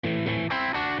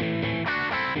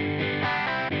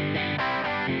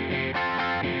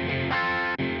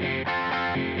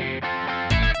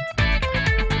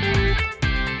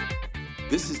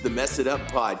the Mess It Up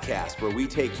podcast, where we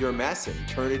take your mess and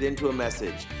turn it into a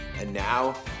message. And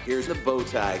now, here's the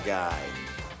Bowtie Guy.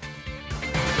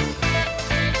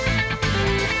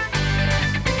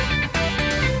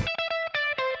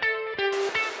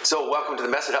 So welcome to the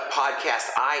Mess It Up podcast.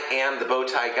 I am the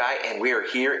Bowtie Guy, and we are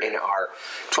here in our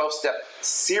 12-step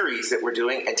series that we're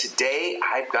doing. And today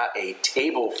I've got a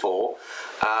table full,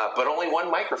 but only one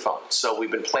microphone. So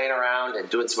we've been playing around and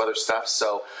doing some other stuff.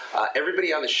 So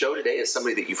everybody on the show today is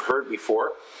somebody that you've heard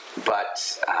before,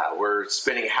 but we're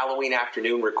spending a Halloween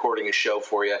afternoon recording a show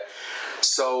for you.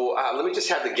 So let me just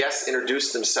have the guests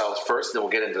introduce themselves first, and then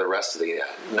we'll get into the rest of the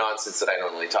nonsense that I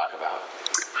normally talk about.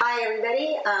 Hi,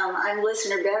 everybody. I'm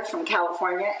listener Bev from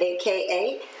California,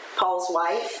 a.k.a. Paul's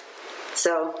wife.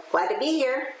 So, glad to be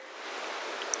here.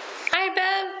 Hi,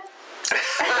 Bev.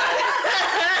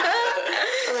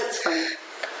 Oh, that's funny.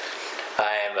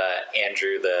 I'm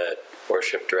Andrew, the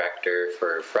worship director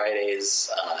for Fridays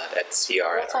at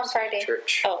CR. What's on Friday?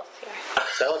 Church. Oh, CR.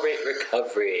 Celebrate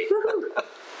Recovery.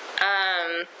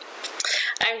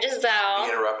 I'm Giselle.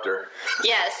 The interrupter.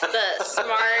 Yes, the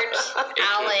smart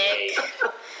Alec.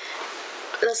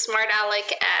 The smart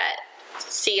Alec at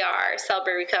CR,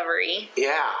 Celebrate Recovery.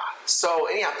 Yeah. So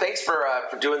anyhow, thanks for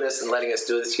doing this and letting us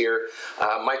do this here.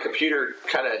 My computer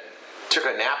kind of took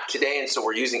a nap today, and so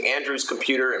we're using Andrew's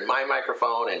computer and my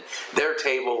microphone and their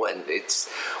table, and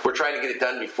we're trying to get it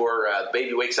done before the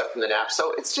baby wakes up from the nap.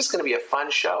 So it's just going to be a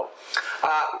fun show.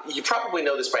 You probably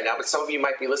know this by now, but some of you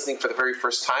might be listening for the very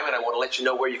first time, and I want to let you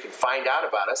know where you can find out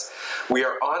about us. We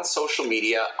are on social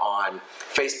media, on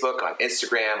Facebook, on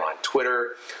Instagram, on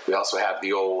Twitter. We also have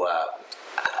the old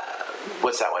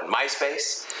what's that one?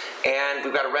 MySpace. And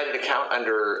we've got a Reddit account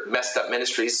under Messed Up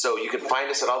Ministries, so you can find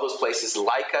us at all those places.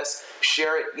 Like us,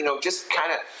 share it, just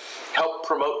kind of help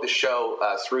promote the show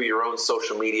through your own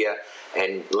social media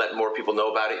and let more people know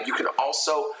about it. You can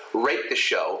also rate the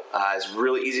show. It's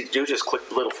really easy to do. Just click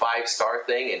the little 5-star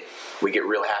thing, and we get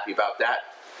real happy about that.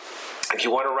 If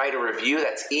you want to write a review,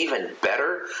 that's even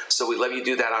better. So we'd love you to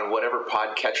do that on whatever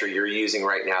podcatcher you're using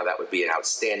right now. That would be an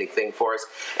outstanding thing for us.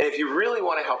 And if you really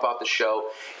want to help out the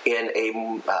show in a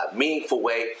meaningful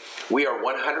way, we are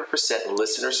 100%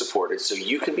 listener supported. So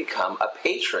you can become a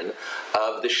patron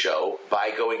of the show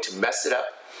by going to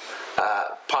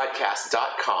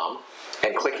messituppodcast.com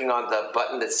and clicking on the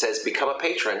button that says Become a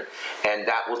Patron, and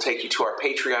that will take you to our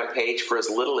Patreon page. For as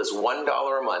little as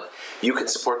 $1 a month, you can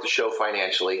support the show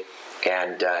financially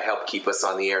and help keep us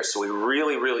on the air. So we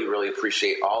really, really, really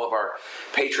appreciate all of our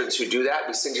patrons who do that.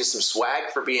 We send you some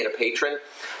swag for being a patron.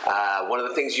 One of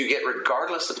the things you get,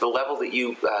 regardless of the level that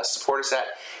you support us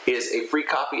at, is a free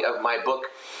copy of my book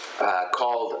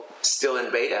called Still in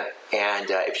Beta.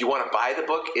 And if you want to buy the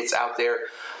book, it's out there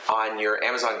on your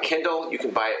Amazon Kindle. You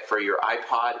can buy it for your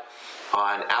iPod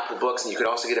on Apple Books, and you can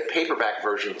also get a paperback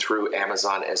version through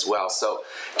Amazon as well. So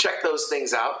check those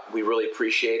things out. We really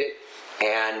appreciate it.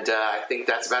 And I think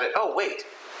that's about it. Oh, wait.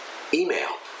 Email.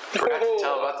 Forgot to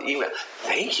tell about the email.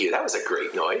 Thank you. That was a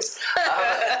great noise.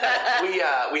 We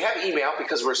have email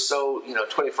because we're so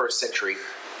 21st century.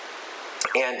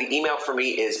 And the email for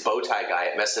me is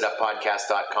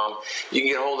bowtieguy@messituppodcast.com. You can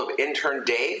get a hold of intern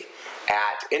Dave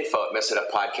at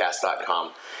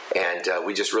info@messituppodcast.com. And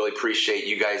we just really appreciate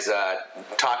you guys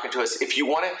talking to us. If you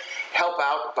want to help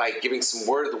out by giving some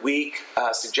word of the week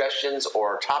suggestions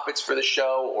or topics for the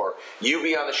show, or you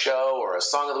be on the show, or a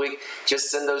song of the week, just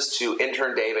send those to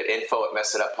intern Dave at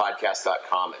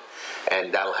info@messituppodcast.com,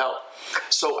 and that'll help.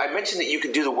 So I mentioned that you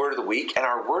can do the word of the week, and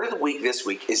our word of the week this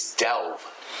week is delve.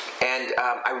 And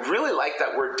I really like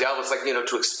that word delve. It's like,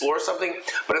 to explore something.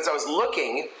 But as I was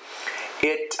looking,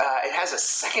 it has a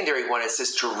secondary one. It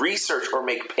says to research or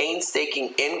make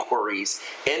painstaking inquiries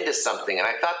into something. And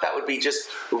I thought that would be just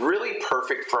really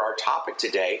perfect for our topic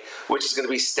today, which is going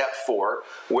to be step 4,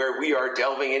 where we are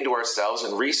delving into ourselves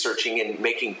and researching and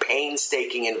making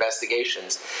painstaking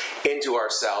investigations into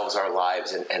ourselves, our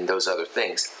lives, and those other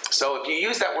things. So if you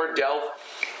use that word delve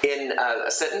in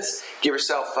a sentence, give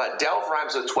yourself delve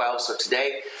rhymes with 12. So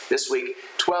today, this week,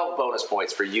 12 bonus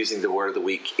points for using the word of the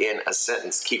week in a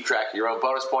sentence. Keep track of your own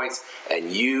bonus points,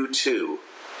 and you too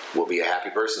will be a happy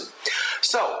person.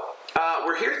 So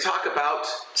we're here to talk about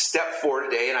step 4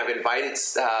 today, and I've invited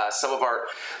some of our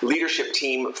leadership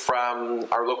team from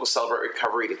our local Celebrate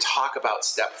Recovery to talk about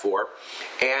step 4.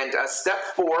 And step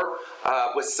 4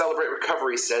 with Celebrate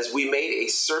Recovery says we made a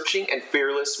searching and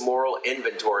fearless moral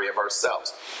inventory of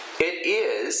ourselves. It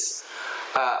is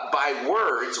by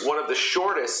words one of the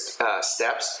shortest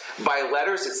steps. By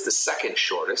letters, it's the second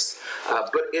shortest.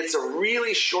 But it's a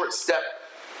really short step,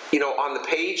 on the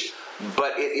page,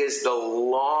 but it is the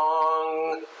long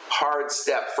long, hard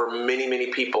step for many, many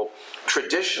people.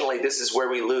 Traditionally, this is where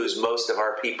we lose most of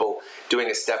our people doing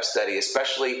a step study,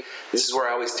 especially this is where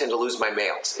I always tend to lose my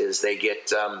males, is they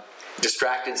get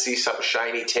distracted, see something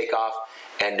shiny, take off,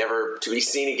 and never to be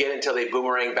seen again until they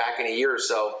boomerang back in a year or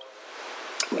so.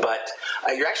 But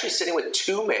you're actually sitting with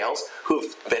two males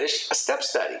who've finished a step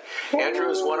study. Andrew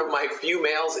is one of my few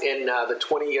males in the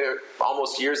 20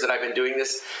 almost years that I've been doing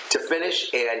this to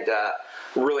finish, and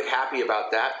really happy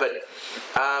about that. But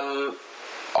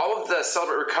all of the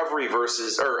Celebrate Recovery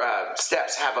verses or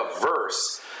steps have a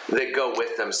verse that go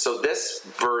with them. So this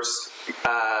verse,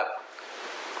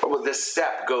 this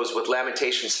step goes with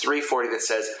Lamentations 3:40 that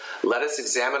says, "Let us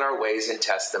examine our ways and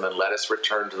test them, and let us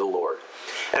return to the Lord."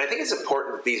 And I think it's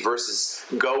important that these verses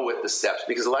go with the steps,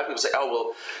 because a lot of people say, "Oh,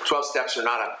 well, 12 steps are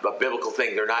not a biblical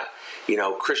thing. They're not,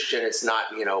 Christian. It's not,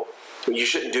 you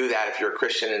shouldn't do that if you're a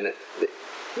Christian." And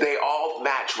they all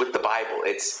match with the Bible.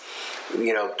 It's,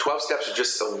 12 steps are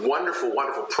just a wonderful,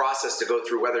 wonderful process to go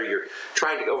through, whether you're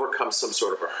trying to overcome some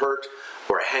sort of a hurt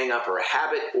or a hang-up or a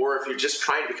habit, or if you're just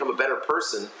trying to become a better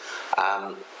person.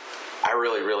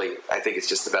 I think it's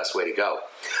just the best way to go.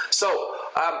 So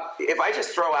if I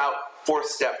just throw out fourth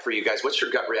step for you guys, what's your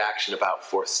gut reaction about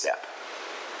fourth step?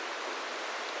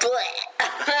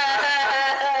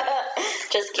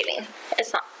 Just kidding.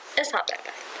 It's not that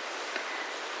bad.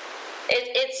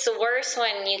 It's worse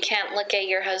when you can't look at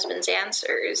your husband's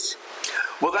answers.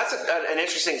 Well, that's an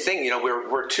interesting thing.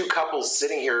 We're two couples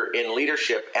sitting here in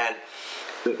leadership, and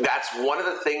that's one of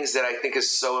the things that I think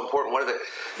is so important. One of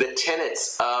the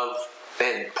tenets of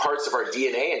and parts of our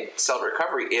DNA in Celebrate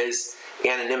Recovery is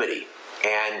anonymity,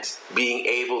 and being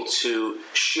able to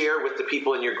share with the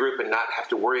people in your group and not have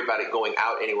to worry about it going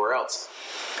out anywhere else.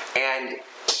 And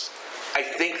I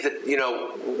think that,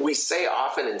 we say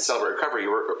often in Celebrate Recovery,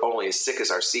 we're only as sick as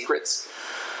our secrets.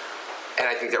 And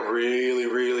I think that really,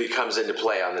 really comes into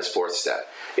play on this fourth step.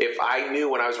 If I knew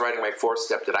when I was writing my fourth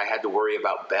step that I had to worry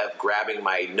about Bev grabbing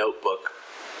my notebook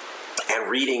and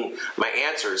reading my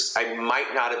answers, I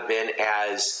might not have been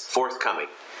as forthcoming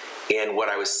in what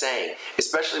I was saying,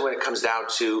 especially when it comes down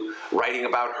to writing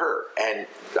about her. And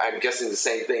I'm guessing the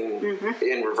same thing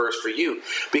in reverse for you,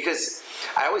 because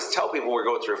I always tell people when we're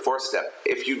going through a fourth step,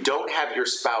 if you don't have your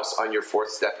spouse on your fourth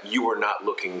step, you are not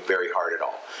looking very hard at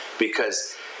all,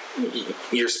 because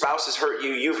your spouse has hurt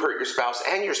you, you've hurt your spouse,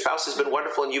 and your spouse has been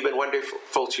wonderful, and you've been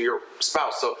wonderful to your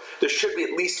spouse. So there should be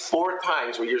at least 4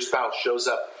 times where your spouse shows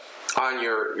up on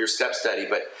your step study.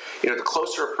 But the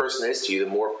closer a person is to you, the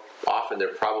more often they're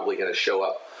probably going to show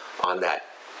up on that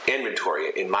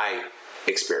inventory, in my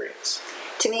experience.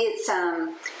 To me, it's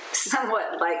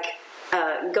somewhat like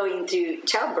going through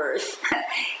childbirth.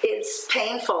 It's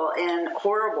painful and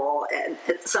horrible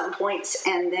at some points,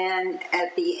 and then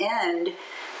at the end,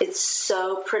 it's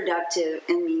so productive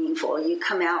and meaningful. You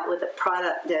come out with a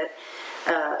product that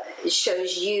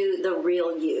shows you the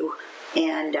real you,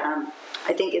 and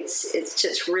I think it's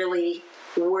just really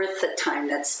worth the time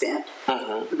that's spent.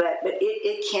 But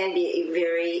it can be a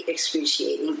very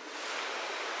excruciating.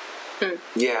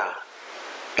 Yeah.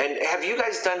 And have you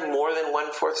guys done more than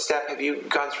one fourth step? Have you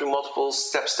gone through multiple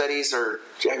step studies, or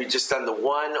have you just done the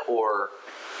one? Or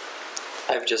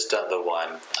I've just done the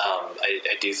one.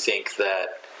 I do think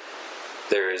that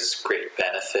there's great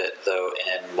benefit, though,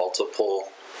 in multiple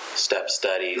step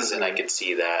studies, and I can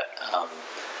see that.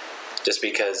 Just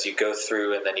because you go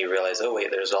through and then you realize, oh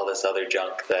wait, there's all this other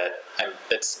junk that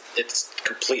it's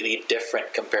completely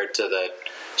different compared to the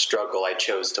struggle I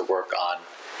chose to work on.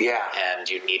 Yeah. And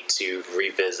you need to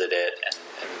revisit it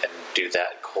and do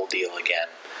that whole deal again.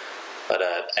 But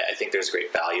I think there's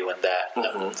great value in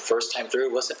that. First time through,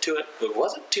 it wasn't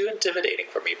too intimidating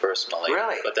for me personally.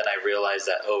 Really? But then I realized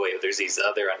that, oh wait, there's these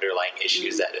other underlying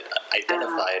issues that it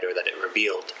identified or that it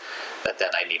revealed that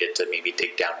then I needed to maybe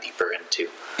dig down deeper into.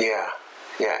 Yeah.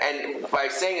 Yeah, and by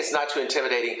saying it's not too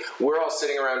intimidating, we're all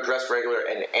sitting around dressed regular,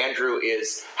 and Andrew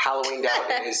is Halloweened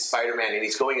out in his Spider-Man, and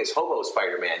he's going as hobo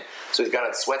Spider-Man, so he's got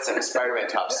on sweats and a Spider-Man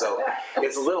top, so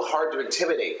it's a little hard to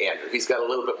intimidate Andrew. He's got a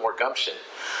little bit more gumption.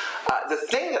 The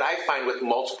thing that I find with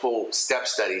multiple step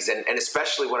studies, and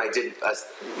especially when I did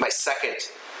my second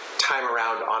time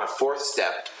around on a fourth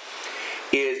step,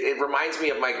 is it reminds me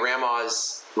of my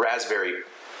grandma's raspberry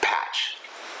patch.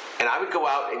 And I would go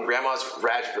out in Grandma's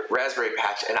raspberry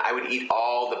patch, and I would eat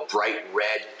all the bright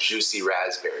red, juicy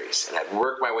raspberries. And I'd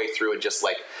work my way through and just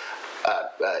like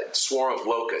a swarm of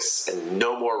locusts and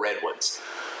no more red ones.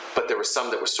 But there were some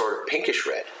that were sort of pinkish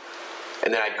red.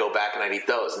 And then I'd go back and I'd eat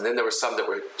those. And then there were some that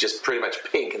were just pretty much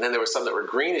pink. And then there were some that were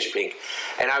greenish pink.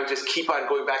 And I would just keep on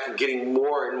going back and getting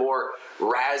more and more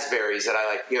raspberries that I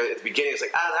like. At the beginning, it's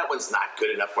like, that one's not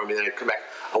good enough for me. Then I'd come back,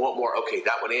 I want more. Okay,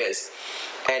 that one is.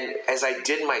 And as I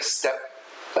did my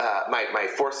my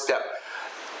fourth step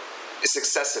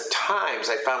successive times,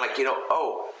 I found like,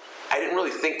 I didn't really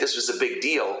think this was a big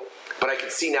deal, but I can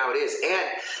see now it is.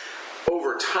 And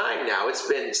over time now, it's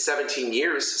been 17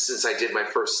 years since I did my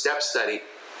first step study.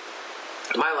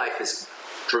 My life is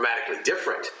dramatically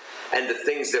different. And the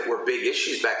things that were big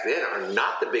issues back then are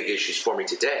not the big issues for me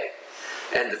today.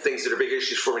 And the things that are big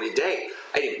issues for me today,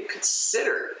 I didn't even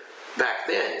consider back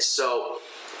then. So,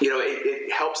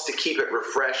 it helps to keep it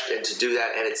refreshed and to do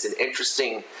that. And it's an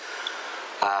interesting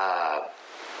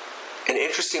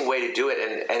way to do it.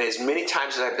 And as many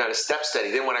times as I've done a step study,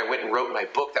 then when I went and wrote my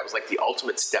book, that was like the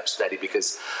ultimate step study,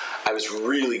 because I was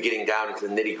really getting down into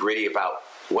the nitty gritty about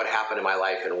what happened in my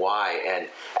life and why.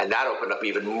 And that opened up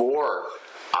even more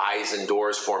eyes and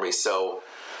doors for me. So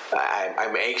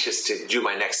I'm anxious to do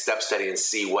my next step study and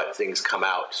see what things come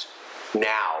out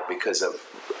now because of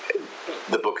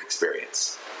the book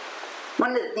experience.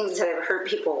 One of the things that I've heard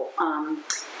people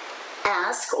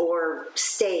ask or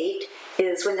state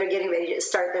is when they're getting ready to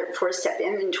start their 4-step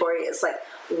inventory, it's like,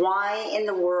 why in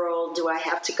the world do I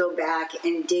have to go back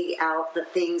and dig out the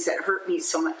things that hurt me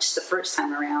so much the first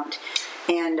time around?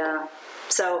 And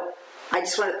so I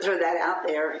just want to throw that out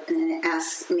there and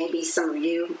ask, maybe some of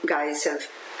you guys have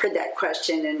heard that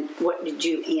question, and what did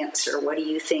you answer? What do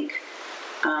you think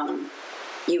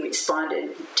you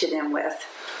responded to them with?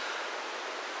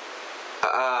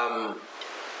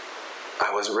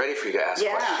 I wasn't ready for you to ask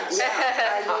questions.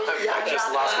 I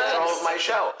just lost control of my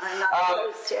show. I'm not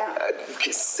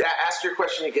close, Ask your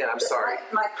question again. I'm sorry.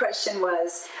 My question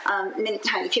was, many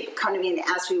times people come to me and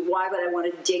ask me, why would I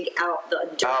want to dig out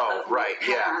the dirt of my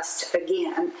past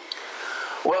again?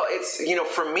 Well, it's,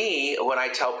 for me, when I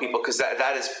tell people, because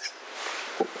that is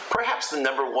perhaps the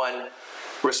number one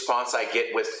response I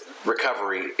get with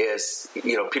recovery is,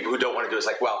 people who don't want to do it is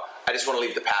like, well, I just want to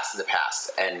leave the past in the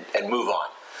past and move on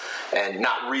and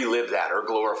not relive that or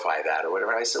glorify that or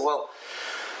whatever. And I said, well,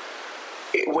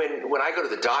 when I go to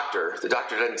the doctor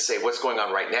doesn't say what's going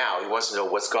on right now. He wants to know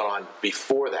what's gone on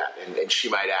before that. And she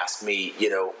might ask me,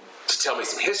 to tell me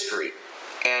some history.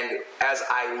 And as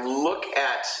I look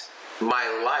at my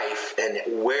life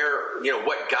and where,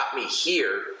 what got me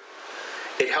here,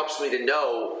 it helps me to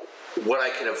know what I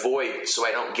can avoid so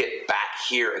I don't get back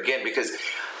here again, because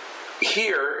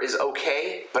here is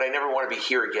okay, but I never want to be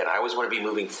here again. I always want to be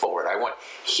moving forward. I want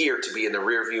here to be in the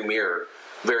rearview mirror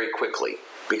very quickly,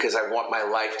 because I want my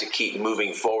life to keep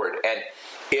moving forward. And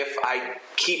if I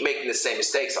keep making the same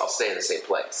mistakes, I'll stay in the same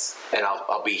place, and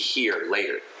I'll be here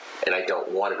later, and I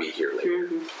don't want to be here later.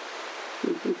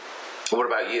 Mm-hmm. Mm-hmm. What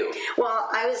about you? Well,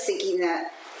 I was thinking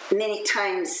that many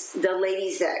times the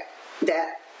ladies that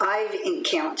I've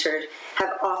encountered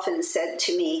have often said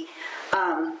to me,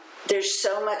 there's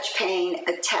so much pain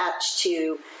attached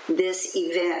to this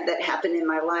event that happened in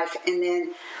my life. And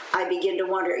then I begin to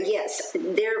wonder, yes,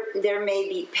 there may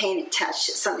be pain attached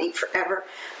to something forever,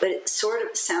 but it sort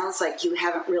of sounds like you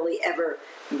haven't really ever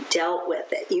dealt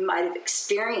with it. You might have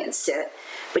experienced it,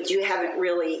 but you haven't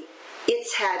really,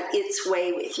 it's had its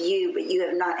way with you, but you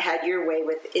have not had your way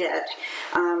with it.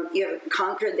 You haven't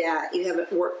conquered that. You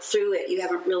haven't worked through it. You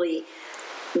haven't really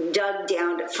dug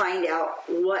down to find out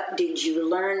what did you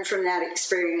learn from that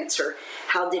experience, or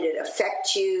how did it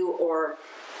affect you, or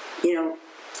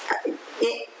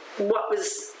what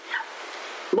was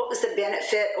the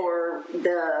benefit, or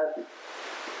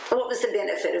what was the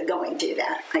benefit of going through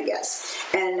that, I guess.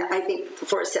 And I think the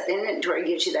 4-step inventory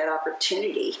gives you that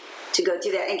opportunity to go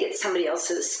through that and get somebody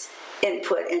else's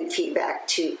input and feedback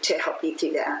to help you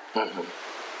through that.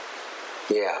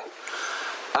 Mm-hmm. Yeah.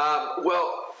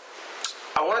 Well,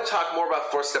 I want to talk more about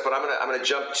 4-step, but I'm gonna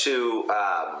jump to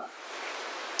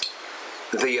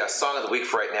the song of the week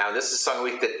for right now. And this is a song of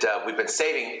the week that we've been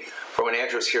saving for when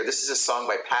Andrew's here. This is a song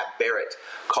by Pat Barrett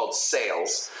called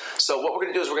Sails. So what we're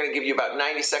going to do is we're going to give you about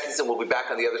 90 seconds, and we'll be back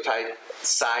on the other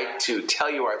side to tell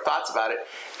you our thoughts about it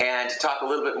and to talk a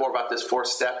little bit more about this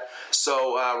 4-step.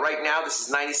 So right now, this is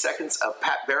 90 seconds of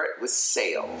Pat Barrett with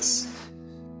Sails.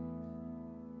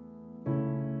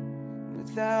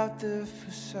 Without the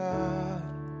facade,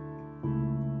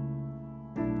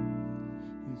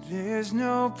 there's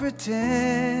no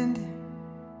pretending.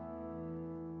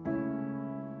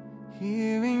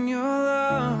 Here in your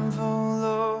love,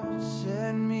 oh Lord,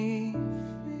 set me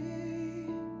free.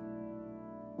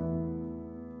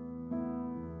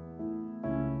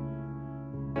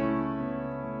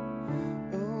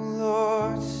 Oh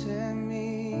Lord, set me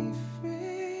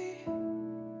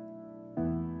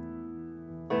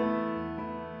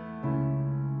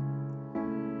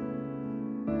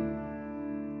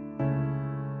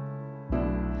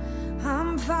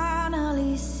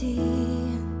eternity.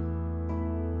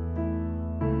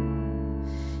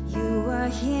 You were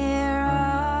here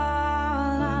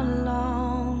all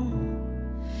along.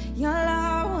 Your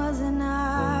love wasn't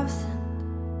absent.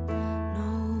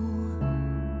 No,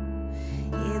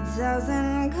 it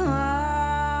doesn't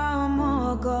come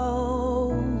or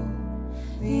go.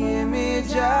 The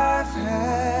image I've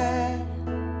had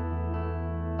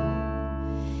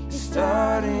is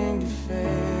starting to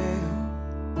fail.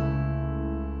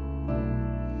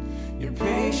 You're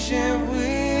patient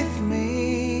with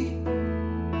me.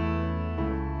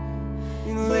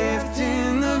 You're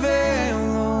lifting the veil,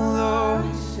 oh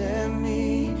Lord, set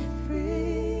me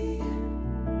free.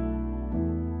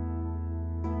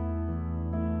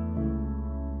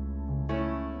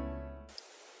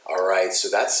 All right, so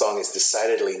that song is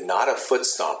decidedly not a foot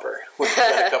stomper. We've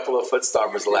had a couple of foot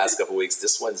stompers the last couple of weeks.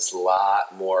 This one's a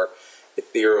lot more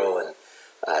ethereal and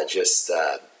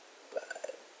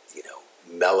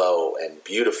mellow and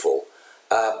beautiful.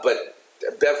 But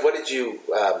Bev, what did you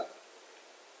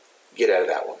get out of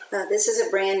that one? This is a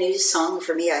brand new song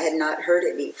for me. I had not heard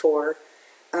it before.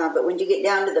 But when you get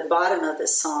down to the bottom of the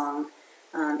song,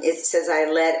 it says, I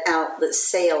let out the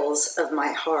sails of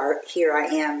my heart. Here I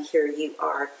am, here you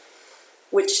are.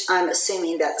 Which I'm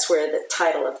assuming that's where the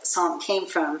title of the song came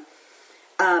from.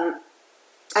 I've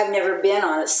never been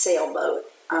on a sailboat,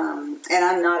 and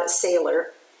I'm not a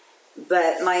sailor.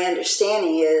 But my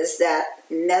understanding is that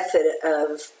method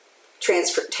of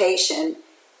transportation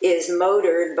is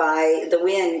motored by the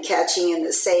wind catching in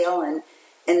the sail and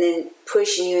then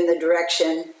pushing you in the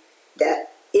direction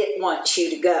that it wants you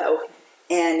to go.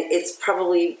 And it's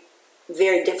probably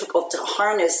very difficult to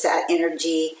harness that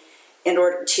energy in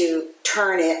order to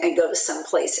turn it and go to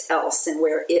someplace else and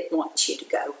where it wants you to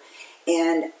go.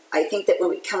 And I think that when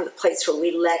we come to the place where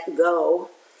we let go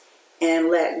and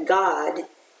let God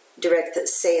direct the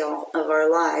sail of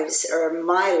our lives, or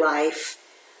my life,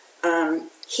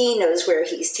 He knows where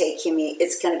He's taking me.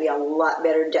 It's going to be a lot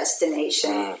better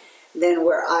destination than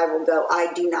where I will go.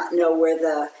 I do not know where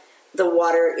the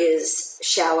water is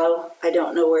shallow. I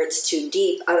don't know where it's too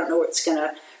deep. I don't know where it's going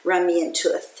to run me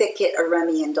into a thicket or run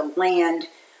me into land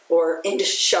or into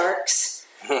sharks.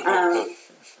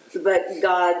 But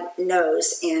God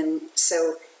knows, and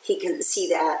so He can see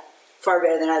that far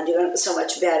better than I do, and so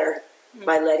much better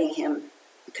by letting Him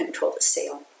control the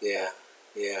sail. Yeah.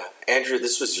 Andrew,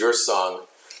 this was your song.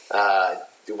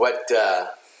 What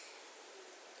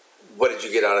did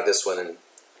you get out of this one? And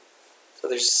So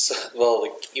there's,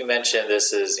 like you mentioned,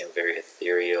 this is very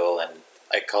ethereal, and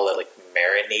I call it like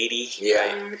marinade.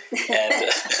 yeah, Right?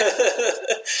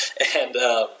 And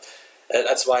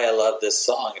that's why I love this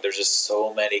song. There's just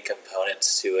so many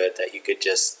components to it that you could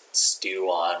just stew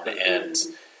on,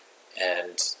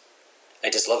 and I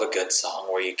just love a good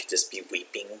song where you could just be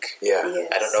weeping. yeah,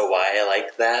 Yes. I don't know why I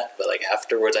like that, but like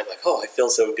afterwards, I'm like, oh, I feel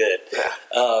so good. yeah.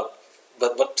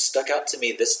 But what stuck out to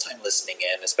me this time listening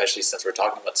in, especially since we're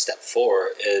talking about step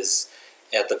 4, is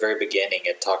at the very beginning,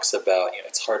 it talks about,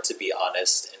 it's hard to be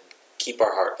honest and keep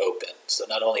our heart open. So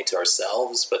not only to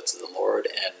ourselves, but to the Lord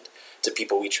and to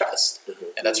people we trust. Mm-hmm.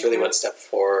 And that's really what step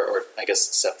 4, or I guess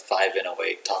step 5 in a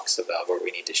way, talks about, where we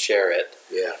need to share it.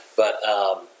 Yeah. But,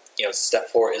 step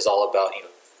 4 is all about,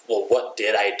 what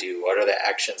did I do? What are the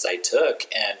actions I took?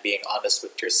 And being honest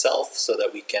with yourself so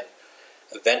that we can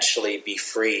eventually be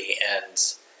free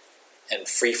and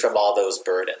free from all those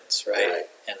burdens, right?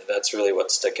 And that's really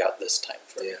what stuck out this time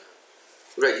for me. Yeah.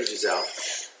 What about you, Giselle?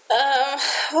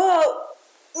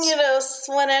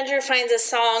 When Andrew finds a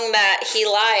song that he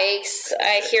likes,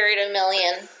 I hear it a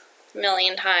million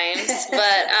times.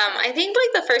 But I think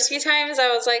like the first few times I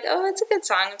was like, oh, it's a good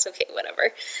song, it's okay,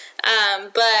 whatever.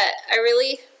 But I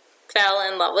really fell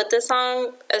in love with this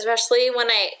song, especially when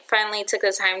I finally took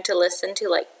the time to listen to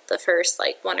like the first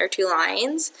like 1 or 2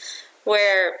 lines,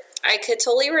 where I could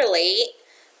totally relate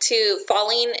to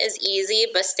falling is easy,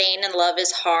 but staying in love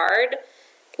is hard.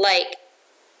 Like,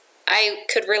 I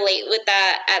could relate with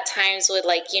that at times with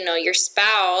like, your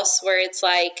spouse, where it's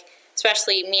like,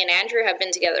 especially me and Andrew have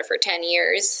been together for 10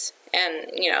 years, and,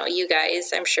 you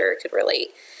guys, I'm sure, could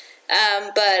relate.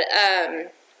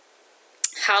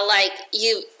 How, like,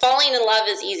 falling in love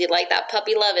is easy, like, that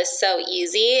puppy love is so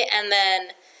easy,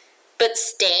 but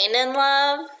staying in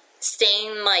love,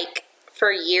 like,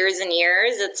 for years and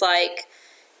years, it's like,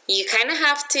 you kind of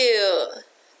have to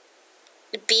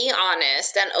be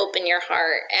honest and open your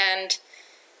heart, and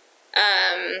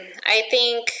I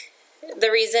think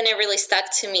the reason it really stuck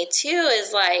to me, too,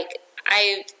 is, like,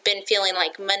 I've been feeling,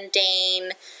 like,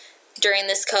 mundane during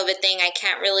this COVID thing.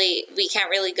 We can't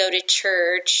really go to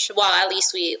church. Well, at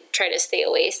least we try to stay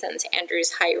away since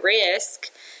Andrew's high risk.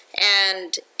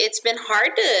 And it's been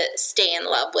hard to stay in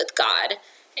love with God.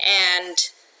 And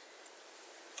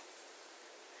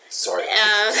Sorry.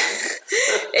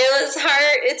 it was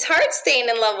hard. It's hard staying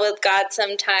in love with God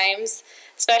sometimes,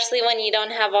 especially when you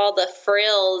don't have all the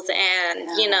frills and,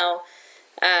 you know,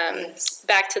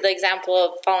 back to the example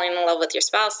of falling in love with your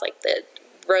spouse, like the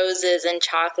roses and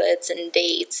chocolates and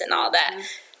dates and all that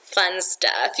fun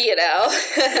stuff, you know?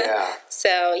 Yeah.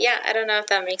 So, yeah, I don't know if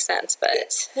that makes sense,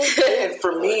 but... And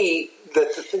for me, the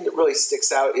thing that really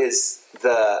sticks out is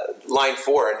the line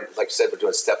 4, and like you said, we're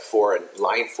doing step 4, and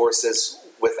line 4 says,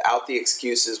 without the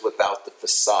excuses, without the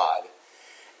facade.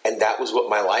 And that was what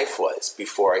my life was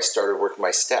before I started working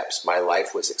my steps. My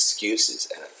life was excuses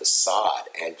and a facade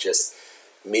and just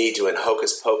me doing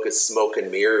hocus pocus, smoke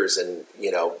and mirrors and, you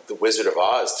know, the Wizard of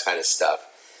Oz kind of stuff.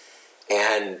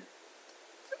 And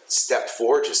step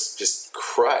 4 just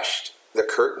crushed the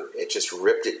curtain. It just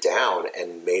ripped it down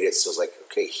and made it so it's like,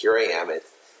 okay, here I am. It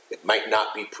might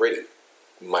not be pretty, it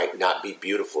might not be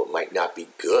beautiful, it might not be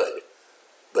good,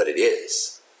 but it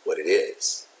is what it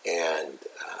is. And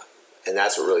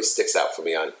that's what really sticks out for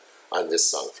me on this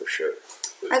song for sure.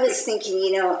 I was thinking,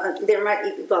 you know, there might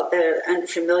be people out there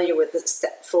unfamiliar with the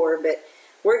step 4, but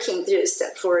working through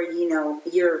step 4, you know,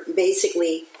 you're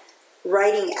basically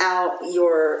writing out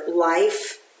your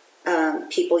life,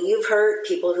 people you've hurt,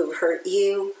 people who've hurt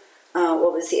you,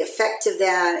 what was the effect of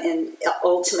that, and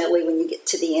ultimately when you get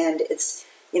to the end, it's,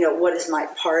 you know, what is my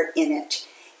part in it?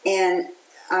 And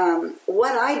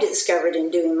what I discovered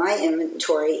in doing my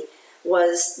inventory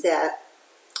was that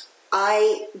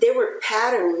there were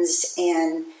patterns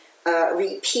and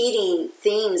repeating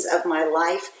themes of my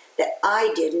life that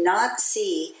I did not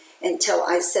see until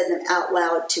I said them out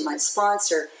loud to my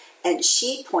sponsor, and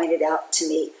she pointed out to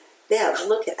me, Bev,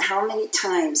 look at how many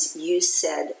times you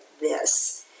said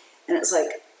this. And it's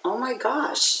like, oh my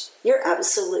gosh, you're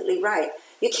absolutely right.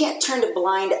 You can't turn a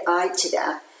blind eye to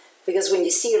that, because when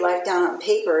you see your life down on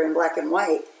paper in black and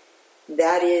white,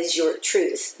 that is your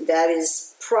truth. That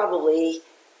is probably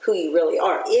who you really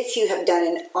are, if you have done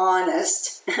an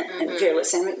honest and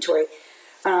fearless inventory.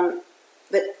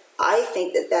 But I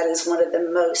think that is one of the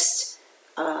most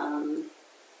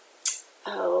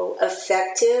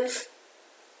effective,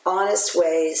 honest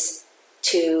ways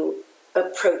to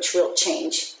approach real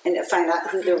change and to find out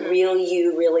who the real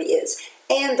you really is,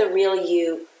 and the real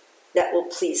you that will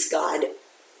please God.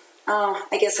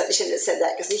 I guess I shouldn't have said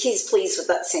that, because he's pleased with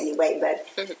us anyway, but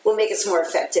we'll make us more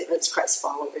effective as Christ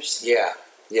followers. Yeah,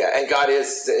 and God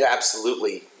is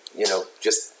absolutely, you know,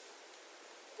 just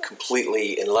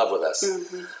completely in love with us.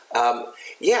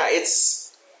 It's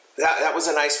that was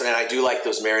a nice one, and I do like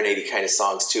those marinade kind of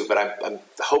songs too, but I'm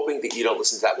hoping that you don't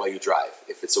listen to that while you drive.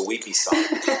 If it's a weepy song,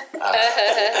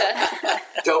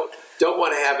 don't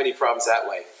want to have any problems that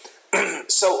way.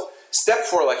 So step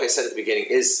 4, like I said at the beginning,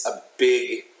 is a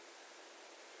big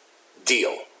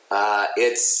deal.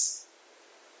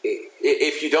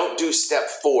 If you don't do step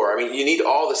 4, I mean, you need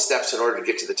all the steps in order to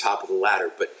get to the top of the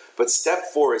ladder, but step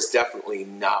 4 is definitely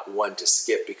not one to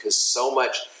skip, because so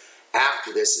much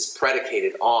after this is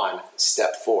predicated on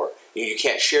step 4. You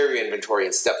can't share your inventory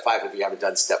in step 5 if you haven't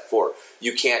done step 4.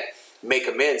 You can't make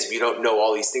amends if you don't know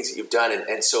all these things that you've done,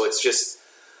 and so it's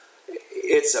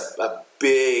a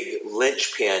big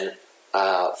linchpin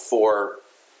for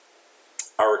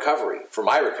our recovery, for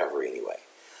my recovery anyway.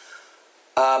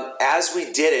 As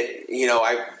we did it,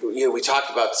 we talked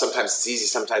about sometimes it's easy,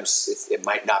 sometimes it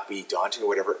might not be daunting or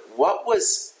whatever. What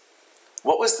was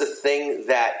the thing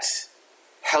that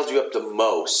held you up the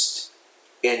most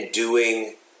in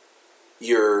doing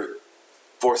your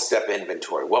 4th step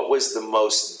inventory? What was the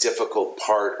most difficult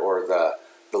part, or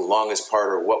the longest part,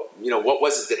 or what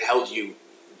was it that held you,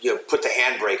 put the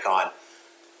handbrake on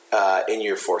in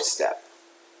your 4th step?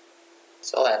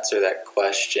 So I'll answer that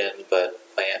question, but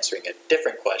by answering a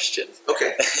different question.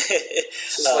 Okay.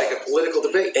 This is like a political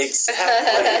debate. Exactly.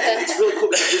 It's really cool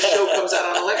because this show comes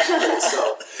out on election day,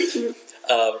 so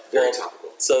very topical.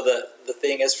 So the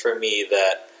thing is for me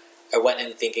that I went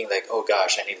in thinking like, oh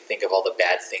gosh, I need to think of all the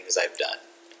bad things I've done.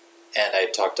 And I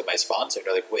talked to my sponsor and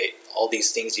they're like, wait, all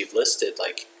these things you've listed,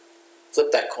 like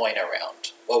flip that coin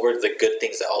around. What were the good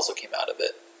things that also came out of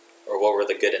it? Or what were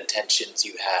the good intentions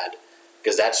you had?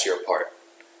 Because that's your part,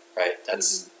 right?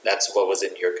 That's what was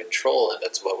in your control, and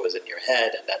that's what was in your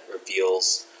head, and that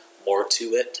reveals more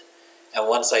to it. And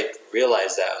once I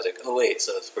realized that, I was like, oh wait,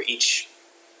 so for each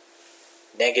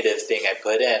negative thing I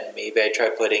put in, maybe I try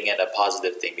putting in a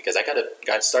positive thing, because I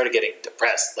started getting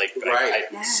depressed. Like, right.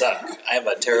 I suck. I'm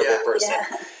a terrible person.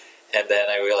 Yeah. And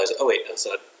then I realized, oh wait, no,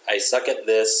 so I suck at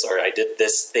this, or I did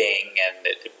this thing, and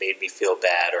it made me feel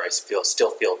bad, or I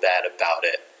still feel bad about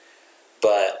it.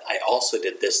 but I also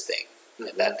did this thing,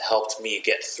 and that helped me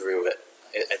get through it.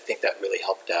 I think that really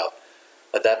helped out.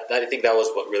 But I think that was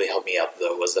what really helped me up,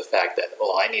 though, was the fact that,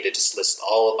 I need to just list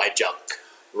all of my junk,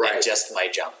 and just my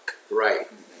junk. Right.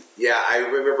 Yeah, I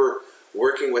remember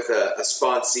working with a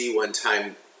sponsee one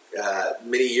time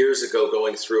many years ago,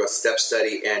 going through a step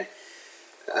study, and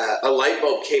a light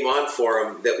bulb came on for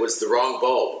him that was the wrong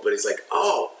bulb. But he's like,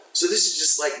 "Oh, so this is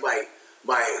just like my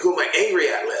who am I angry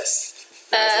at list."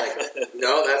 And I was like,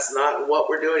 "No, that's not what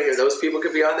we're doing here. Those people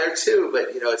could be on there too."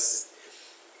 But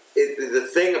the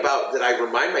thing about that I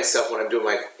remind myself when I'm doing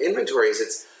my inventory is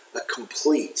it's a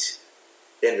complete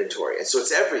inventory, and so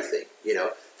it's everything.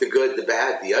 The good, the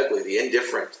bad, the ugly, the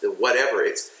indifferent, the whatever.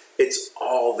 It's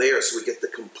all there, so we get the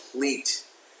complete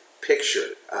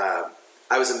picture.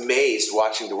 I was amazed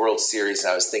watching the World Series,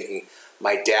 and I was thinking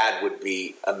my dad would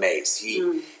be amazed.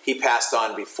 He passed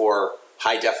on before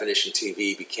high definition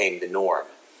TV became the norm,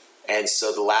 and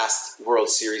so the last World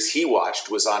Series he watched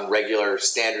was on regular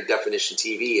standard definition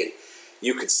TV, and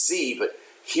you could see. But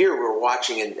here we're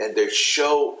watching, and they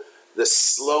show the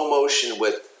slow motion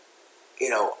with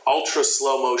ultra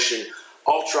slow motion,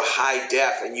 ultra high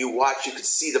def, and you could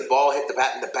see the ball hit the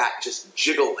bat, and the bat just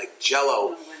jiggle like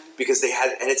jello, because they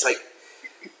had, and it's like,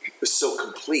 it was so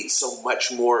complete, so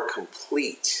much more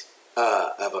complete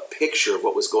of a picture of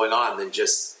what was going on than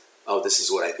just, this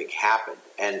is what I think happened.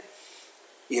 And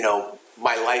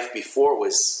my life before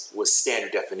was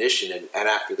standard definition, and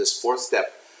after this fourth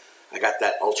step, I got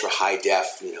that ultra high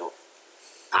def,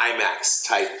 IMAX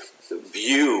type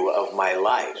view of my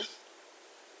life.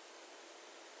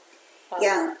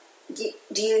 Yeah.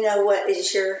 Do you know what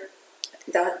is the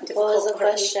difficult What was the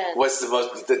part? question? What's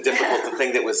the difficult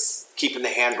thing that was keeping the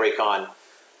handbrake on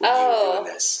when you were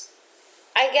doing this?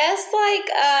 I guess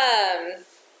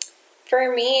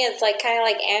for me it's kind of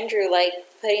like Andrew,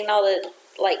 putting all the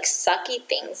sucky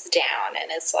things down,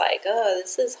 and it's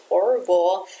this is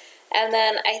horrible. And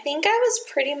then I think I was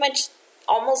pretty much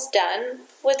almost done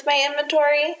with my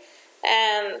inventory,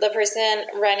 and the person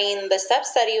running the step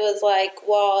study was like,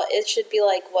 well, it should be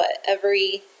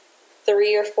every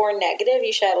 3 or 4 negative,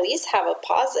 you should at least have a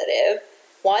positive.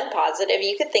 One positive,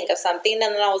 you could think of something. And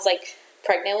then I was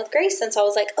pregnant with Grayson, so I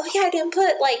was oh yeah, I didn't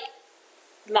put my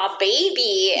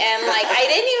baby, and I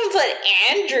didn't even put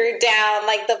Andrew down,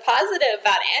 the positive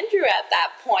about Andrew at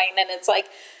that point. And it's I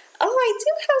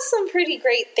do have some pretty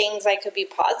great things I could be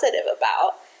positive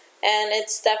about. And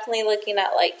it's definitely looking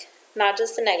at not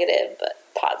just the negative, but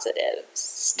positive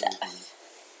stuff.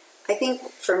 I think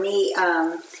for me,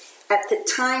 at the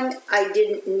time, I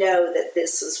didn't know that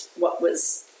this was what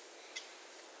was.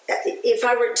 If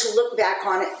I were to look back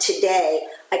on it today,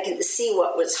 I can see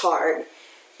what was hard,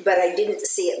 but I didn't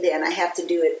see it then. I have to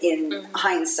do it in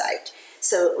hindsight.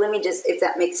 So let me just, if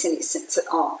that makes any sense at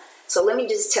all. So let me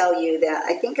just tell you that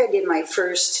I think I did my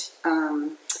first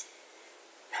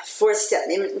fourth step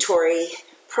inventory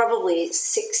probably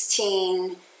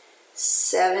 17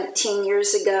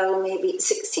 years ago, maybe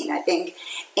 16, I think.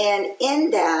 And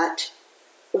in that,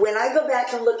 when I go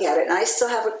back and look at it, and I still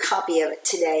have a copy of it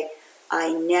today,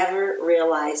 I never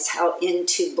realized how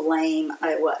into blame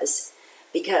I was,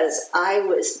 because I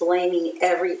was blaming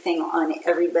everything on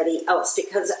everybody else.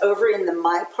 Because over in the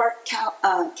my part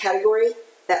category,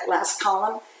 that last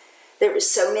column, there were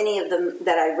so many of them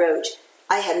that I wrote,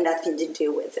 I had nothing to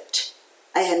do with it.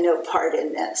 I had no part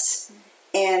in this.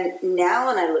 And now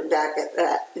when I look back at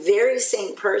that very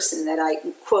same person that I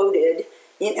quoted,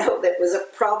 that was a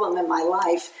problem in my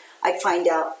life, I find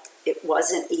out it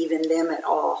wasn't even them at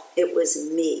all. It was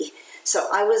me. So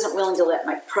I wasn't willing to let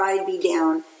my pride be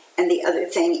down. And the other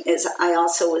thing is I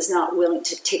also was not willing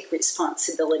to take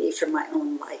responsibility for my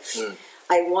own life.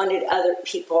 I wanted other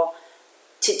people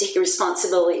to take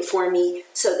responsibility for me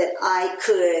so that I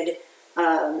could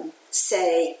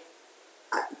say,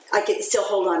 I could still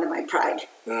hold on to my pride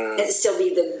and still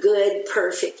be the good,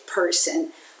 perfect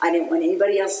person. I didn't want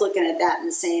anybody else looking at that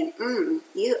and saying,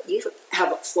 you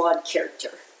have a flawed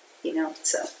character,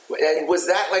 so. And was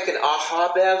that like an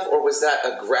aha, Bev, or was that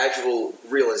a gradual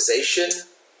realization?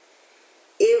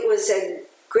 It was a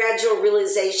gradual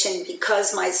realization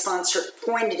because my sponsor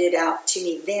pointed it out to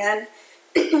me then,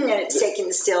 and it's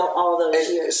taken still all those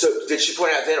years. So did she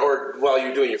point it out then, or while you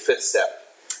were doing your fifth step?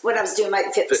 When I was doing my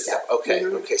fifth step. Okay,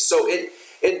 okay. So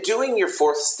in doing your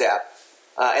fourth step,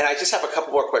 and I just have a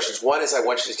couple more questions. One is I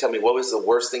want you to tell me what was the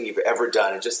worst thing you've ever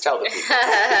done, and just tell the people.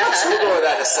 So we'll go over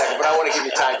that in a second, but I want to give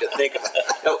you time to think about it.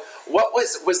 Now, what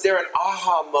was there an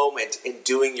aha moment in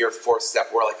doing your fourth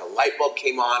step where a light bulb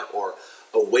came on, or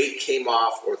a weight came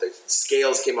off, or the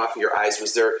scales came off of your eyes?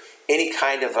 Was there any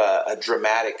kind of a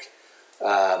dramatic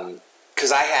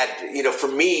because I had, for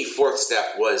me, fourth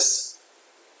step was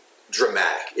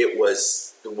dramatic. It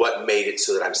was what made it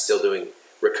so that I'm still doing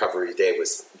recovery today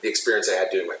was the experience I had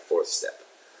doing my fourth step.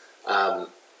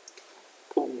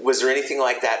 Was there anything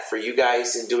like that for you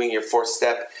guys in doing your fourth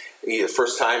step, either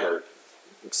first time or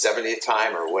 70th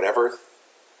time or whatever?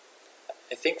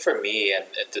 I think for me, and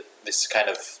this kind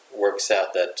of works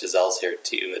out that Giselle's here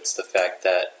too, it's the fact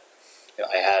that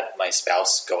I had my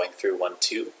spouse going through one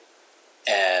too,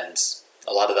 and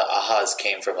a lot of the ahas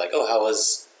came from like, oh, how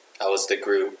was the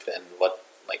group, and what,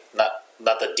 like, not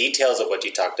the details of what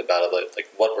you talked about, but like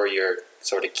what were your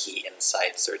sort of key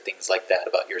insights or things like that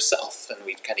about yourself, and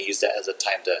we kind of used that as a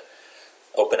time to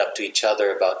open up to each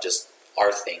other about just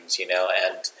our things,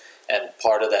 and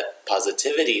part of that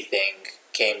positivity thing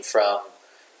came from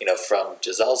from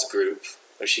Giselle's group,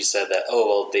 where she said that, oh,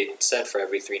 well, they said for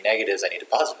every 3 negatives I need a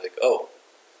positive. Like, oh,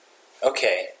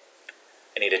 okay,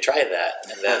 I need to try that.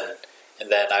 And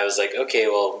then I was like, okay,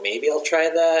 well, maybe I'll try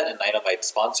that. And I know my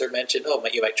sponsor mentioned, oh,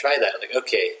 you might try that. I'm like,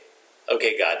 okay,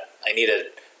 God, I need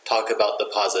to talk about the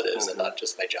positives and not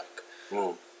just my junk.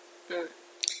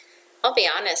 I'll be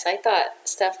honest, I thought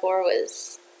step 4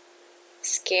 was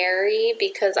scary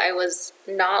because I was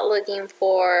not looking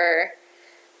forward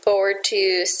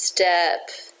to step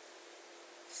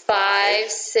 5,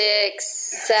 6,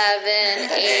 7, 8.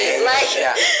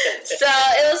 So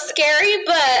it was scary,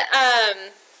 but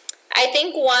I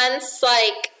think once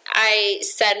I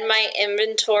said my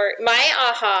inventory, my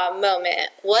aha moment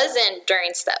wasn't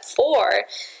during step 4.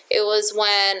 It was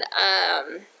when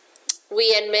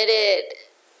we admitted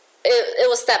it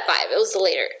was step 5. It was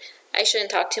later. I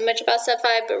shouldn't talk too much about step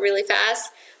 5, but really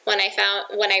fast. When I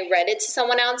read it to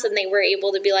someone else and they were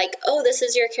able to be like, oh, this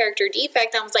is your character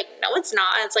defect, I was like, no, it's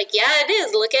not. It's like, yeah, it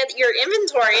is. Look at your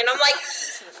inventory. And I'm like,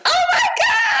 oh my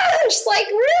gosh,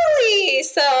 really?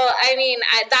 So, I mean,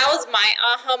 that was my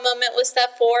aha moment with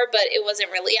step 4, but it wasn't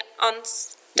really on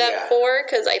step 4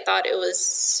 because I thought it was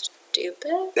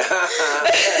stupid. But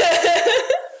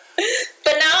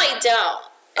now I don't.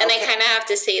 And I kind of have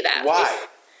to say that. Why?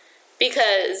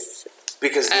 Because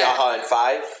the aha in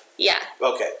 5? Yeah.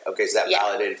 Okay, is that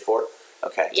validated 4?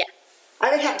 Okay. Yeah.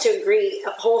 I would have to agree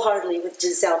wholeheartedly with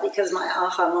Giselle because my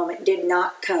aha moment did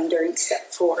not come during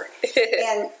step 4.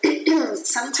 And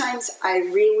sometimes I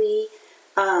really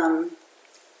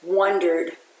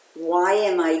wondered, why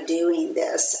am I doing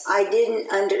this? I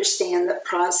didn't understand the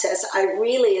process. I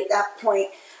really, at that point,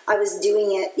 I was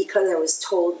doing it because I was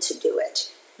told to do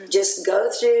it. Just go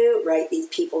through, write these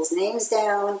people's names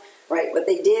down, write what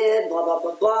they did, blah, blah,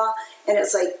 blah, blah. And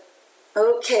it's like,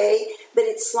 okay. But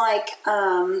it's like,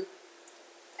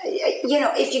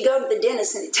 if you go to the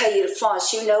dentist and they tell you to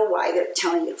floss, you know why they're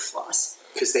telling you to floss.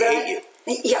 Because they hate you.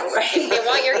 Yeah, right. They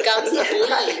want your gums to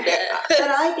bleed.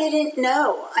 But I didn't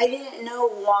know. I didn't know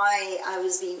why I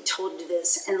was being told to do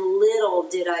this. And little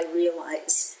did I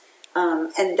realize.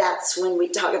 And that's when we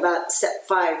talk about step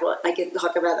 5. Well, I can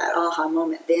talk about that aha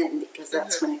moment then because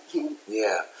that's when it came.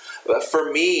 Yeah. But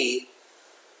for me,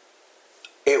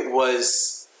 it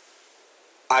was,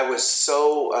 I was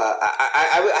so,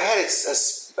 I had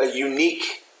a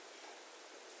unique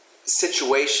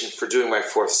situation for doing my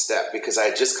 4th step because I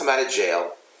had just come out of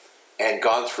jail and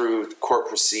gone through court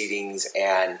proceedings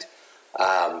and,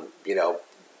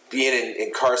 being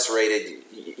incarcerated,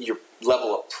 your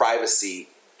level of privacy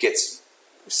gets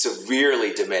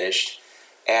severely diminished.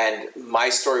 And my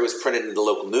story was printed in the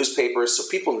local newspapers, so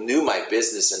people knew my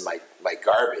business and my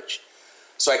garbage.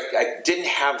 So I didn't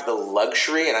have the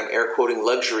luxury, and I'm air quoting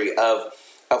luxury, of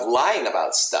lying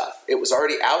about stuff. It was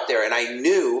already out there, and I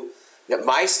knew that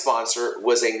my sponsor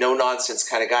was a no-nonsense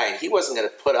kind of guy, and he wasn't going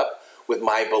to put up with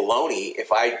my baloney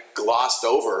if I glossed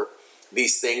over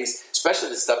these things, especially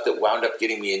the stuff that wound up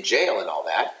getting me in jail and all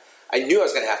that. I knew I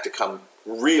was going to have to come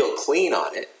real clean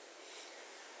on it.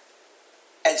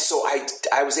 And so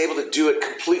I was able to do it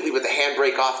completely with the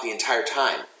handbrake off the entire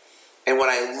time. And when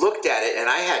I looked at it, and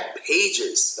I had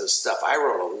pages of stuff, I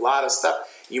wrote a lot of stuff.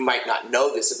 You might not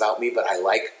know this about me, but I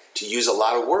like to use a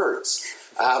lot of words.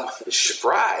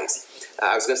 Surprise.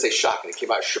 I was going to say shock, and it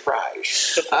came out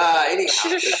surprise. Anyhow,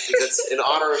 that's in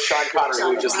honor of Sean Connery, who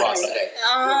we just lost today.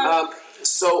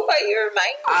 So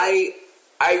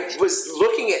I was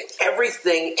looking at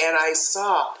everything, and I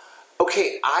saw,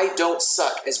 okay, I don't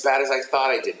suck as bad as I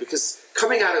thought I did. Because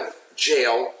coming out of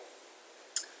jail,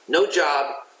 no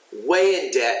job, way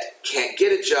in debt, can't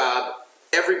get a job,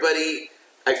 everybody,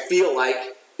 I feel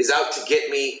like, is out to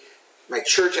get me. My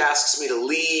church asks me to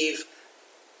leave.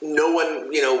 No one,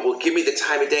 will give me the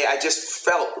time of day. I just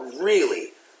felt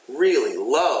really, really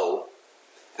low.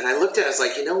 And I looked at it, I was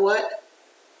like, you know what?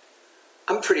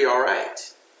 I'm pretty all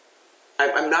right.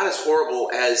 I'm not as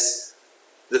horrible as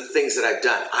the things that I've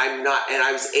done. I'm not, and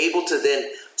I was able to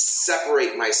then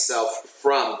separate myself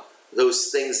from those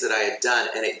things that I had done,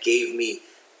 and it gave me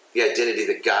the identity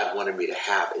that God wanted me to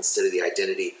have instead of the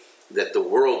identity that the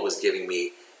world was giving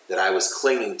me, that I was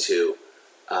clinging to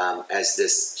as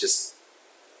this just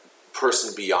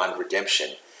person beyond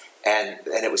redemption. And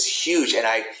it was huge. And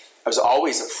I was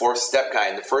always a fourth step guy.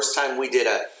 And the first time we did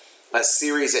a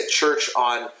series at church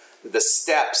on the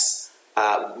steps,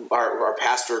 our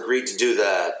pastor agreed to do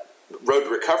the Road to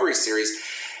Recovery series.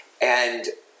 And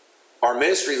our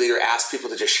ministry leader asked people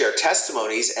to just share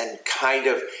testimonies and kind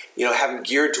of, have them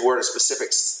geared toward a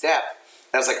specific step.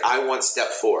 And I was like, I want step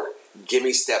 4. Give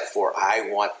me step 4.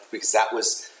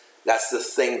 Because that's the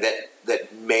thing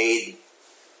that made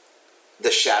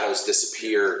the shadows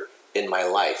disappear in my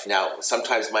life. Now,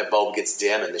 sometimes my bulb gets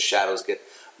dim and the shadows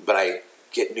but I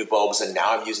get new bulbs, and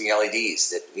now I'm using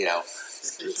LEDs that,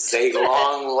 stay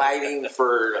long lighting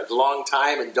for a long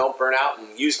time and don't burn out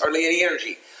and use hardly any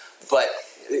energy. But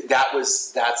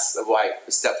that's why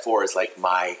step 4 is like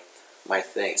my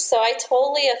thing. So I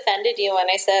totally offended you when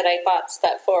I said I thought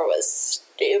step 4 was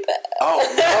stupid. Oh,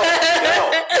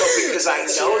 no, because I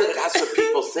know that's what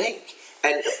people think.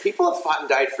 And people have fought and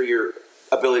died for your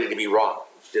ability to be wrong,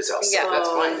 Giselle. So that's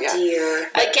fine. Yeah. Dear.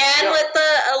 Again, with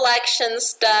the election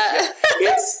stuff.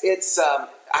 It's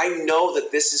I know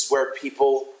that this is where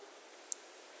people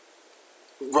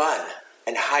run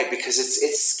and hide because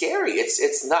it's scary.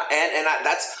 It's not, and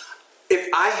that's, if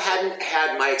I hadn't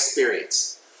had my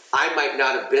experience, I might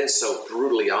not have been so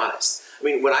brutally honest. I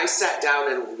mean, when I sat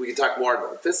down, and we can talk more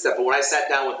about this stuff, but when I sat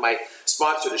down with my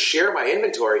sponsor to share my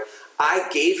inventory, I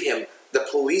gave him the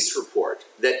police report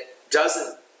that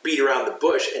doesn't beat around the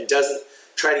bush and doesn't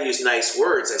try to use nice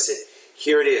words. I said,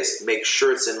 here it is. Make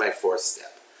sure it's in my 4th step.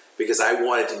 Because I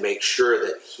wanted to make sure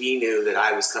that he knew that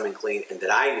I was coming clean and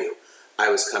that I knew I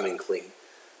was coming clean.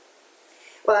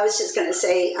 Well, I was just going to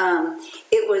say,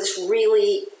 it was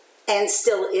really, and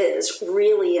still is,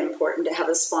 really important to have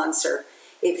a sponsor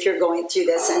if you're going through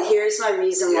this. And here's my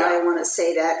reason why I want to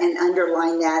say that and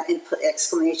underline that and put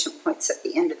exclamation points at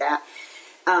the end of that.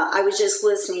 I was just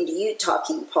listening to you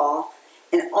talking, Paul,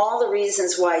 and all the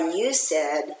reasons why you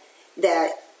said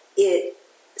that it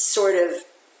sort of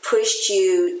pushed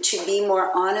you to be more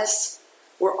honest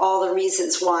were all the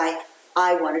reasons why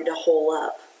I wanted to hole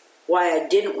up, why I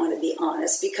didn't want to be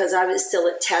honest, because I was still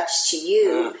attached to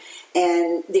you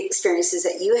and the experiences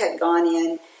that you had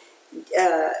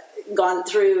gone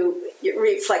through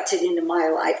reflected into my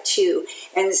life too.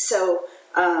 And so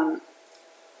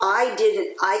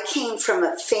I came from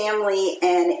a family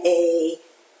and a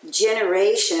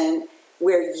generation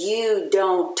where you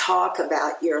don't talk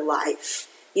about your life.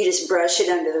 You just brush it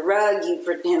under the rug. You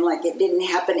pretend like it didn't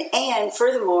happen. And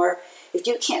furthermore, if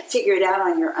you can't figure it out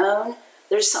on your own,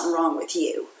 there's something wrong with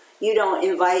you. You don't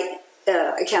invite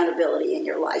accountability in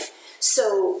your life.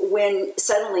 So when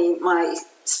suddenly my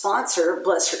sponsor,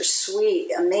 bless her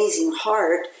sweet, amazing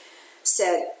heart,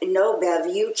 said, no, Bev,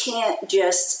 you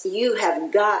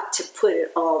have got to put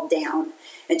it all down.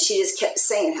 And she just kept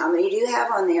saying, how many do you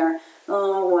have on there?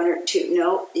 Oh, 1 or 2.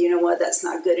 No, you know what? That's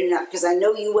not good enough because I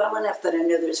know you well enough that I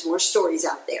know there's more stories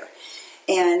out there.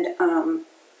 And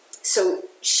so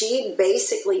she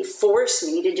basically forced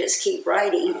me to just keep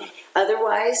writing.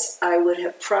 Otherwise, I would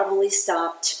have probably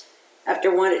stopped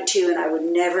after 1 or 2, and I would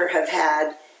never have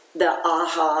had the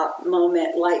aha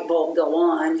moment, light bulb go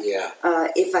on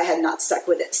if I had not stuck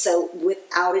with it. So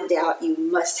without a doubt, you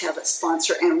must have a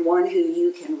sponsor and one who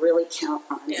you can really count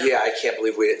on. Yeah, I can't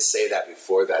believe we didn't say that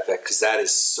before that because that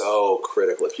is so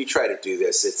critical. If you try to do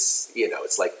this, it's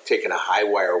it's like taking a high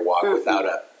wire walk without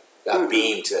a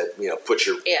beam to put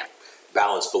your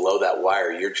balance below that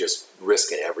wire. You're just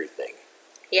risking everything.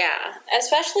 Yeah,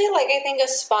 especially I think a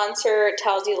sponsor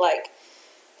tells you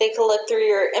they could look through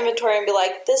your inventory and be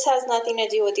like, this has nothing to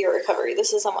do with your recovery.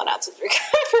 This is someone else's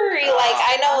recovery.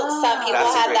 I know some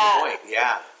people had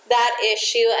that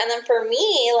issue. And then for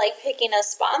me, picking a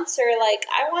sponsor,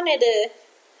 I wanted to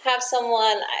have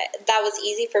someone that was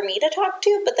easy for me to talk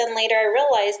to. But then later I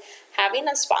realized having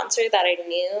a sponsor that I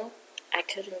knew I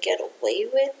couldn't get away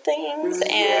with things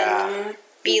and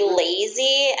be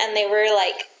lazy. And they were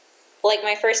like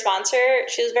my first sponsor,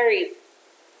 she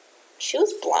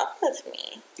was blunt with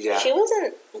me. Yeah. She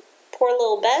wasn't poor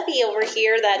little Bevy over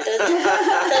here that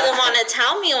doesn't want to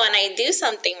tell me when I do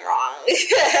something wrong.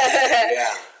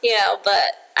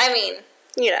 But I mean,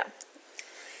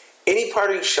 Any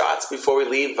parting shots before we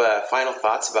leave? Final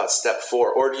thoughts about step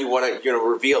 4, or do you want to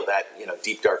reveal that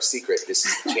deep dark secret? This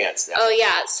is the chance now. Oh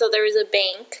yeah, so there was a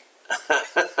bank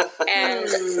and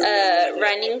a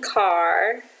running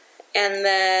car And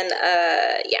then,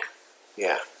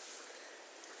 Yeah.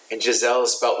 And Giselle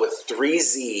is spelled with 3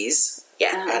 Z's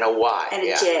yeah. and a Y. And a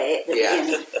yeah. J at the Yeah.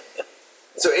 beginning.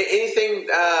 So anything,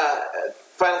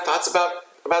 final thoughts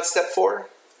about step 4?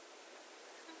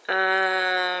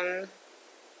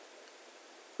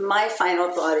 My final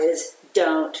thought is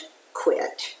don't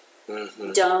quit.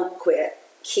 Mm-hmm. Don't quit.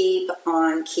 Keep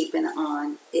on keeping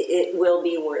on. It will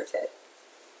be worth it.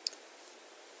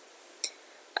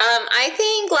 I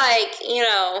think,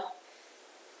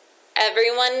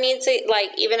 everyone needs it,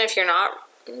 even if you're not,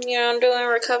 doing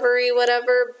recovery,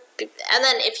 whatever. And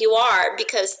then if you are,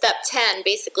 because step 10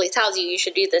 basically tells you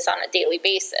should do this on a daily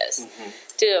basis,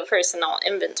 do a personal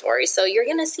inventory. So you're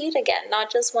going to see it again,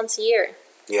 not just once a year.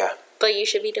 Yeah. But you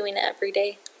should be doing it every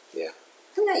day. Yeah.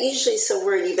 I'm not usually so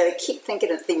wordy, but I keep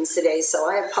thinking of things today, so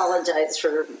I apologize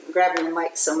for grabbing the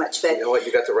mic so much. But You know what?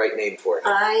 You got the right name for it.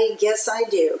 I guess I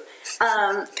do.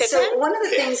 So Pippin? one of the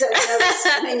things that I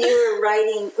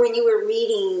noticed when you were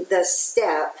reading the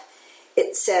step,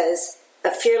 it says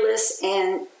a fearless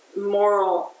and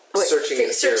moral Searching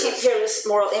and fearless. fearless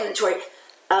moral inventory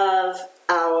of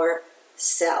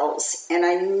ourselves. And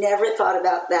I never thought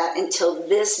about that until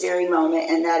this very moment,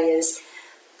 and that is,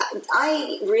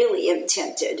 I really am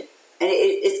tempted, and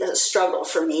it's a struggle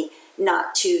for me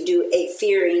not to do a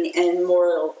fearing and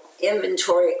moral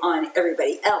inventory on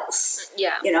everybody else.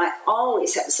 Yeah. I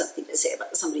always have something to say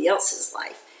about somebody else's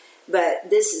life, but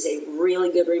this is a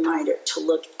really good reminder to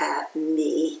look at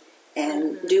me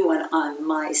and do one on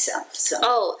myself.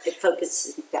 So it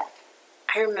focuses me back.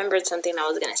 I remembered something I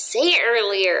was going to say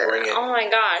earlier. Bring it. Oh my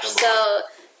gosh. So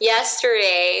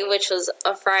yesterday, which was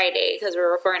a Friday, because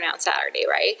we're recording on Saturday,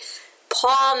 right?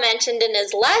 Paul mentioned in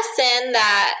his lesson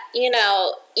that, you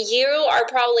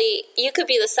could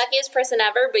be the suckiest person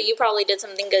ever, but you probably did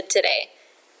something good today.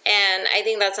 And I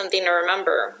think that's something to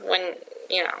remember when,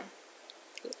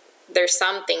 there's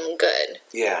something good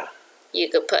Yeah. you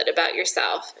could put about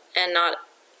yourself and not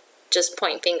just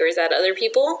point fingers at other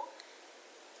people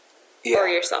Yeah. or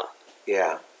yourself.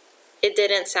 Yeah. It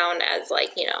didn't sound as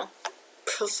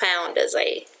profound as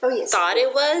I yes. thought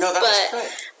it was, No, that but was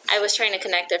good. I was trying to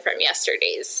connect it from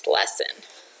yesterday's lesson.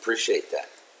 Appreciate that.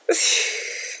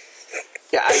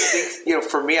 Yeah, I think,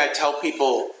 for me, I tell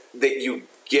people that you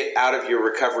get out of your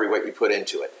recovery what you put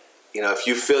into it. If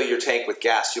you fill your tank with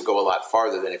gas, you'll go a lot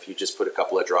farther than if you just put a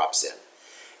couple of drops in.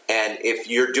 And if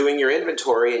you're doing your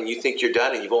inventory and you think you're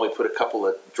done and you've only put a couple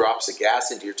of drops of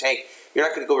gas into your tank, you're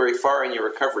not going to go very far in your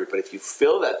recovery. But if you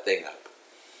fill that thing up,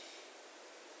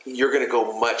 you're going to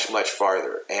go much, much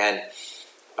farther. And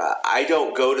I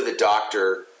don't go to the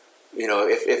doctor.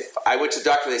 If I went to the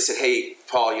doctor, they said, hey,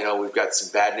 Paul, we've got some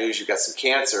bad news. You've got some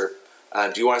cancer.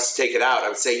 Do you want us to take it out? I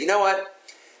would say, you know what?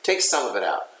 Take some of it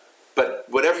out. But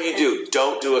whatever you do,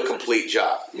 don't do a complete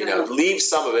job. Leave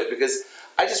some of it, because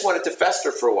I just want it to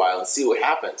fester for a while and see what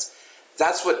happens.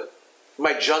 That's what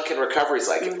my junk in recovery is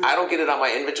like. If I don't get it on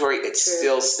my inventory, it's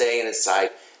still staying inside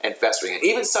and festering. And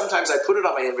even sometimes I put it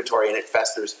on my inventory and it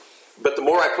festers. But the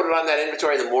more I put it on that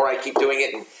inventory, the more I keep doing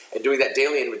it and doing that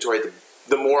daily inventory,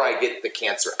 the more I get the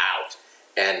cancer out.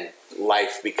 And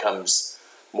life becomes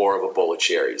more of a bowl of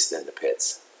cherries than the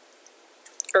pits.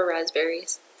 Or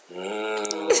raspberries. Wow.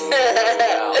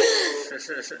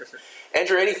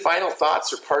 Andrew, any final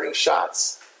thoughts or parting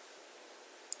shots?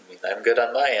 I'm good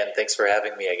on my end. Thanks for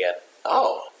having me again.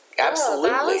 Oh, absolutely.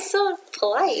 Oh, that was so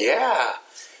polite. Yeah.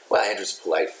 Well, Andrew's a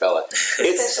polite fella.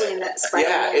 Especially in that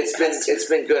Spider-Man it's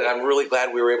been good. I'm really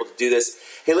glad we were able to do this.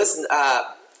 Hey, listen,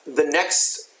 the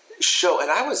next show,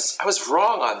 and I was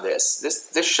wrong on this.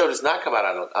 This show does not come out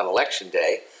on Election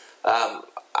Day.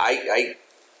 I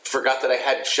forgot that I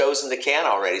had shows in the can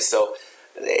already, so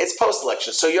it's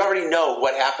post-election, so you already know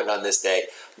what happened on this day.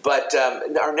 But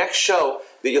our next show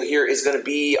that you'll hear is going to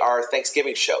be our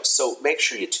Thanksgiving show, so make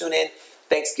sure you tune in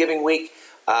Thanksgiving week.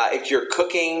 If you're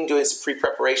cooking, doing some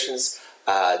pre-preparations,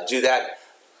 do that.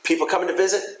 People coming to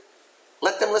visit,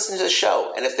 let them listen to the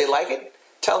show, and if they like it,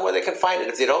 tell them where they can find it.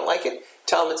 If they don't like it,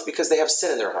 tell them it's because they have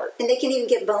sin in their heart. And they can even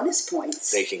get bonus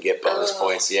points. They can get bonus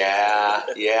points. Yeah.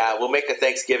 We'll make a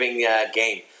Thanksgiving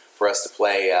game for us to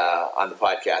play on the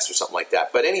podcast or something like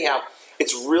that. But anyhow,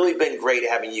 it's really been great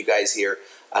having you guys here.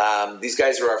 These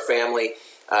guys are our family.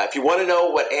 If you want to know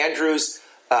what Andrew's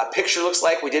picture looks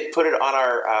like, we did put it on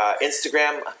our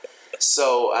Instagram,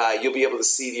 so you'll be able to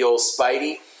see the old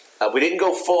Spidey. We didn't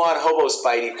go full-on hobo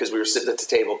Spidey because we were sitting at the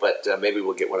table, but maybe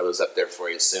we'll get one of those up there for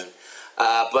you soon.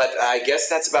 But I guess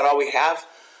that's about all we have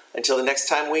until the next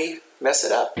time we mess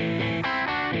it up.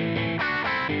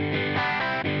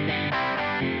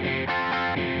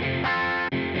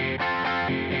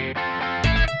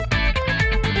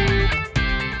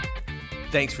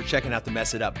 Thanks for checking out the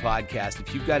Mess It Up podcast.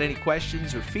 If you've got any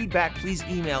questions or feedback, please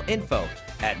email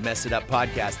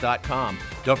info@messituppodcast.com.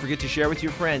 Don't forget to share with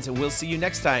your friends, and we'll see you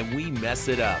next time we mess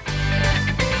it up.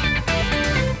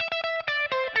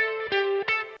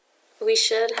 We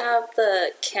should have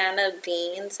the can of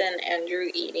beans and Andrew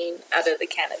eating out of the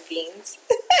can of beans.